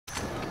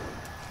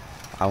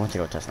I went to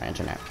go test my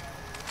internet.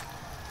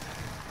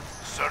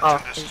 Search Oh,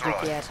 and his destroy.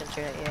 GPS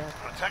internet, yeah.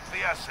 Protect the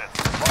assets.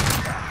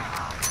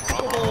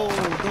 Oh,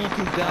 don't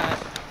do that.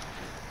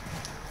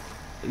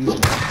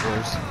 Using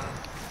force.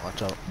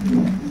 Watch out.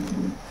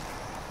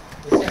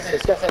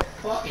 This guy said,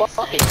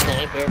 fucking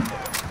sniper.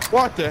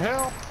 What the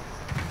hell?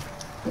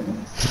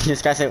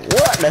 This guy said,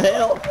 what the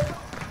hell?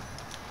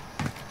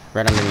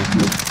 Right underneath.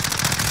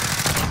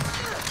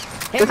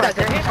 Hit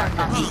marker, hit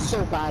marker. He's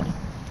so bad.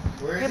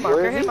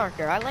 Hit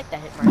marker. I like that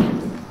hit marker.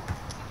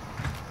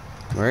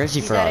 Where is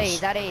he for us?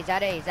 He's at A. I'm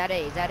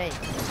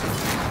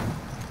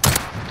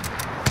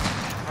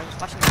just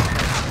watching the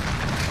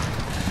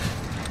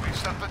We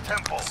set the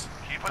temple.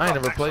 Keep it I ain't up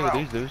never next played with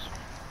round. these dudes.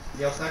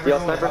 Yo, sniper's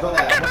on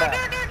that.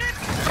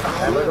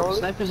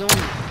 Sniper's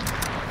only.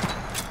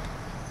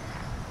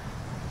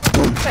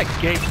 That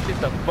gate, get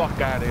the fuck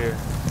out of here.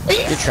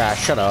 You're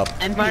trash, shut up.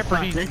 Sniper,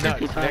 he's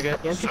nuts,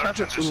 nigga. Search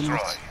and destroy.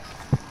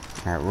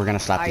 Alright, we're gonna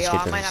slap this kid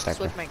I for might this have to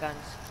sniper. switch my guns.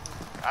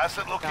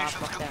 Asset Nah, locations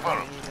fuck that. I confirmed.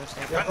 don't need no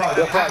sniper. Defending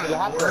the You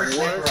have the worst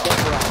sniper round,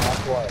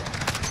 that's why.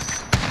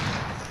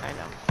 I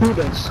know. Who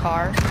does?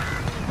 Car.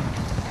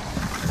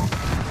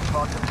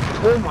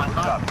 Oh my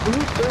god. Who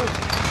does?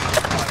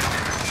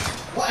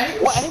 What?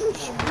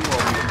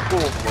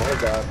 Oh my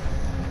god.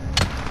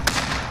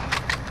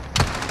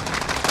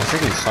 I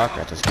freaking suck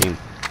at this game.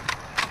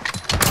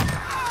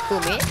 Who,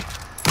 me?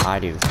 I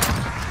do.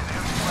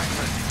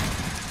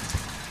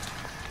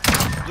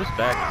 Just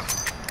back.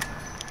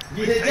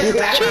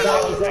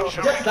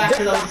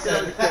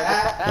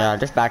 Yeah,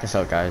 just back us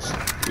out, guys.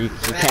 You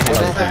can't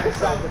handle this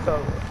thing.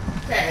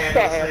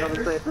 Can't handle the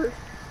sniper.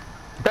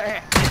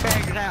 Bang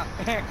it out.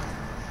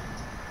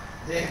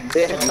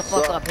 Shut the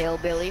fuck up,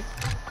 hillbilly.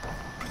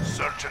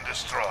 Search and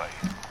destroy.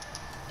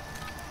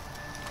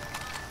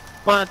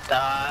 What the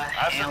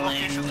Asset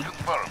locations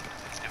confirmed.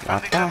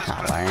 What Defending the end is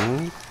critical.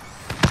 hell?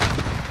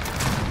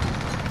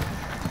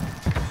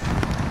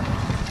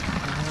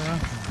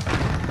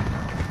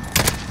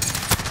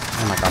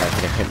 Oh my god, I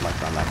hit a hit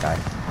marker on that guy.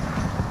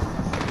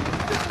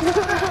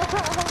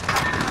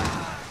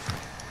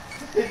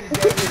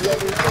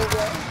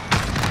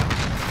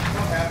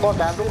 Fuck,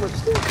 I'm doing it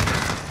still.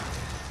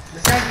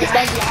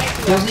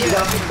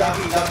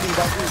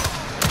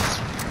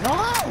 No,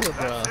 bro.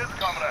 That's it,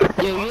 comrade.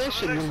 Yo, you On to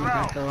should the next move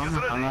round. that though. I'm Get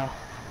not gonna ready. lie.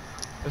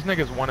 This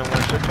nigga's 1-1.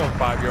 Shut your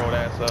 5-year-old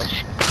ass up.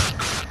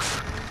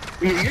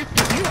 You're old,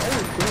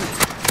 dude.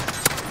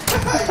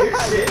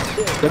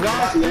 The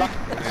guy's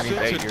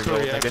 8 years old.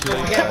 Nigga.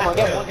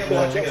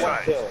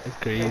 Inside. It's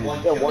crazy.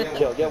 Get one You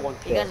kill.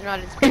 guys are not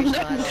inspirational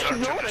at all. Search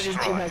and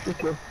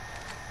destroy.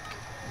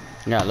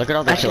 Yeah, look at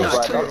all the kills.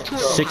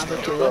 Six.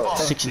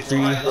 63.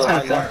 We have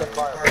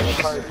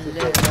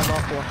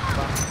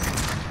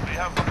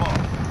the ball.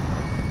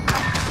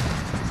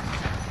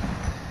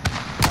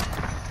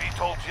 Be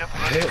told yet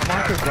Hit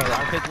marker, brother. I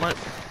hit my.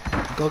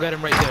 Go get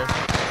him right there.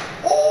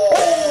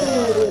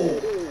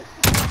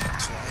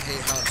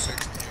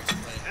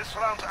 This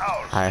round's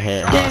ours. I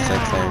hit how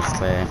 6 players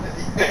play.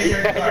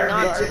 You're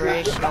not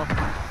inspirational.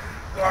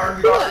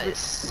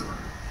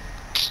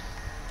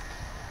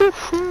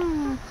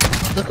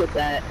 Look at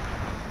that.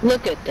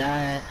 Look at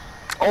that.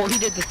 Oh, he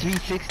did the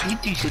 360,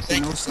 360.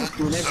 No, stop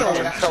doing it.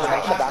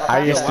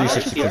 I used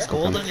 360 Yeah,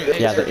 pistol. gold on your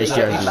Yeah, the HDR.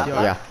 HDR is in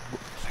yeah.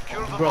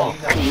 Secure the Bro, ball.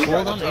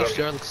 gold on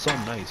HDR looks so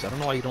nice. I don't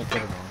know why you don't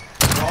put it on.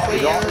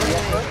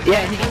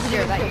 Yeah, he doesn't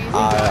hear that you're using.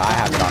 I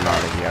have it on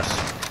already, yes. Is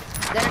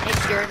that an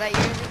HDR that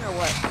you're using or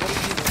what? What are you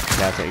using?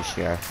 Yeah, it's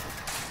HDR.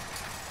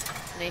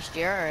 An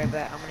HDR? Alright,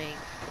 bet I'm gonna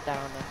put that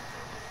on there.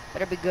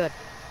 Better be good.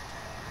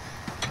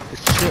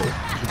 It's chill.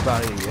 You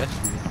bought it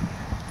yesterday.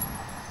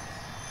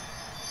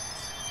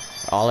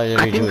 All I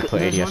literally do is put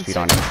there's ADS one speed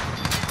on it.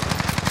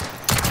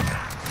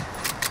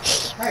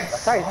 That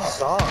guy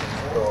sucks,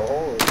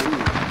 bro.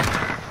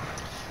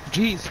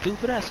 Gee,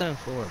 stupid ass M4,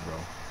 bro.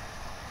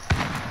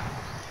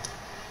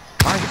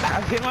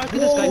 I've hit my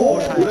this guy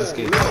 4 times this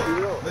game.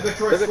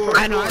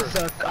 I know,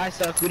 I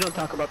suck. We don't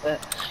talk about that.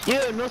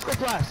 Yeah, no scope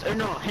blast. Or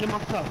no, hit him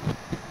off top.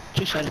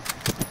 Just shot him.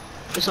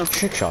 Just on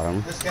Trick shot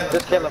him. Just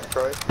kill him,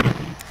 Troy.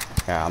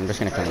 Yeah, I'm just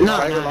gonna kill him. No.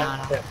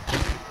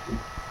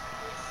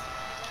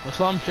 Let's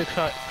let him trick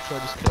shot. Try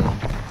to just kill him.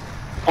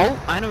 Oh,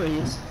 I know where he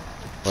is.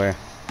 Where?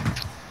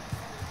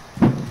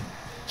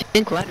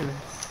 Think Letterman.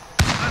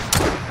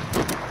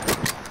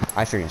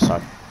 I freaking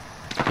suck.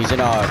 He's in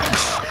yeah.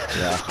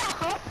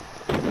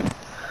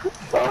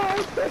 The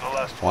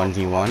last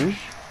 1v1.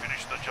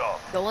 Finish the job.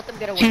 Don't let them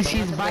get away. He's Don't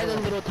let them by get the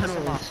away. little Piss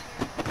them tunnels. off.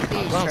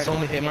 Please Well, try it's to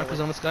only let them hit get markers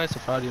away. on this guy, so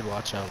probably you'd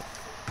watch out.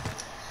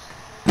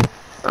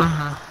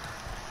 Uh-huh.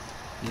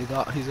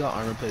 He's got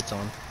armor plates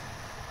on.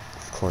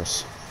 Of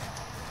course.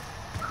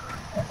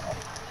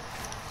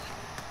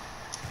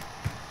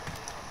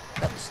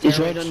 Got the He's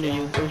steroid right under shit.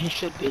 you, or he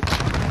should be.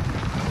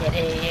 Get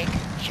egg.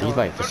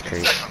 Levi is 30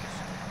 crazy. seconds.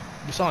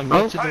 You saw him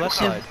Oh, right to the left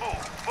side.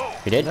 Move.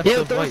 He did? Left Yeah, to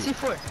the throw a white.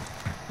 C4.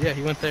 Yeah,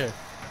 he went there.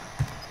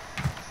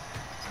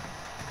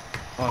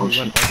 Oh, he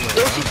went all the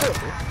Throw way a around.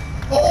 C4.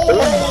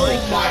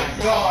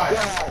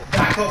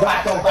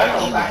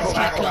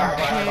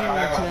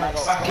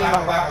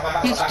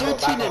 He's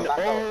 13 and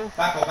 0.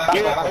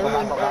 You're 0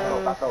 and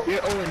 0.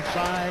 You're 0 and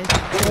 5.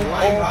 You're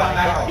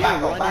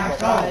 1 and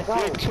 5.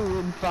 You're 2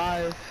 and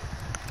 5.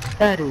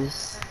 That is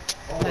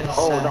sad.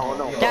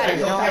 No. That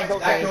is not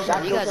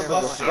inspirational. You guys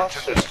are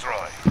Search and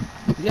destroy.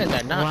 Yeah,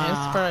 they're not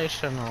Wow.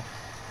 inspirational.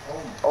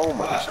 Oh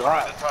my Destroy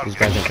god. the target. These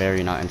guys are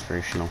very not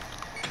inspirational.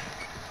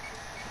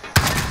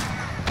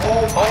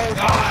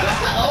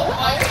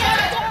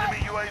 Enemy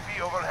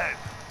UAV overhead.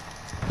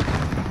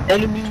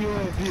 Enemy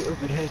UAV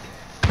overhead.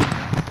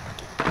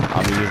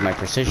 I'll be using my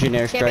precision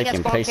airstrike camping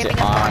and at place spawn,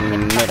 it on the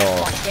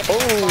middle.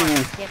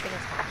 Phoenix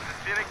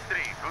 3,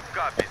 good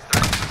copy.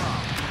 Strike them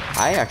out.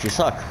 I actually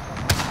suck. I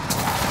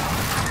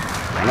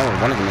know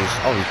where one of them is.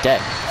 Oh, he's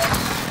dead.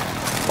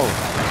 Oh,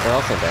 they're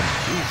also dead.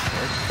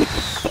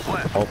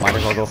 Oh, might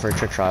as well go for a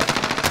trick shot.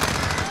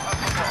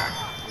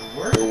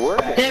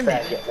 Damn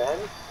it.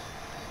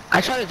 I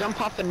tried to jump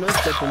off and no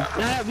scope him.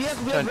 Yeah, we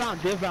have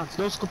rounds.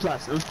 No scope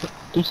last. Do The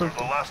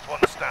something. last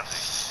one standing.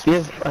 We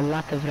have a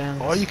lot of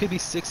rounds. Or you could be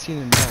 16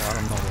 and 0. I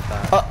don't know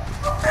about that.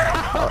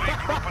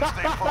 Regroup and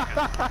stay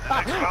focused. The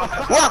next round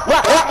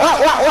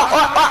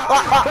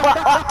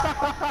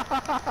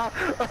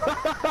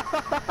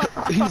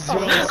is He's 0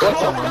 and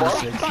 6 on 1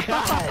 6.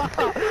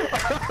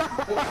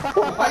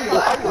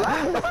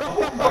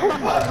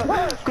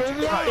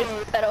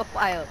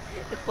 Pedophile.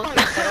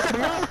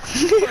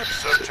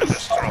 search and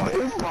destroy.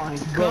 Oh my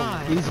Bro,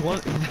 god. he's one.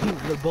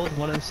 They're both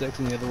 1 and 6,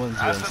 and the other one's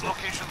 0 and Asset 6.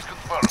 locations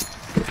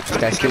confirmed. This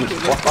guy's giving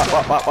what?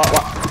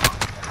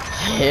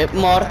 Hit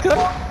marker?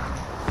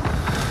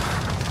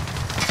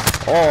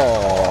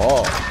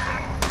 Oh,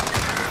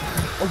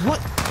 Oh, what?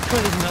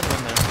 There's another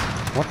one there.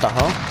 what the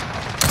hell?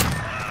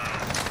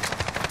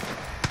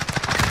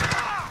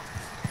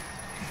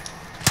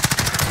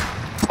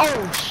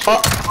 Oh shit.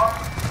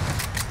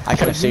 I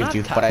could have Do you saved not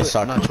you, but I tackle-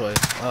 suck. Not Troy.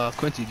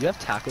 Quincy, do you have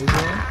tacos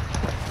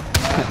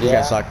on? You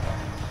guys suck.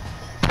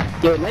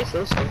 Yo, nice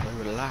little scope.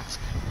 Relax.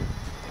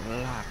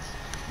 Relax.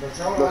 The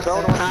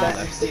drone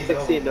on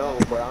 16 no,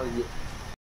 bro.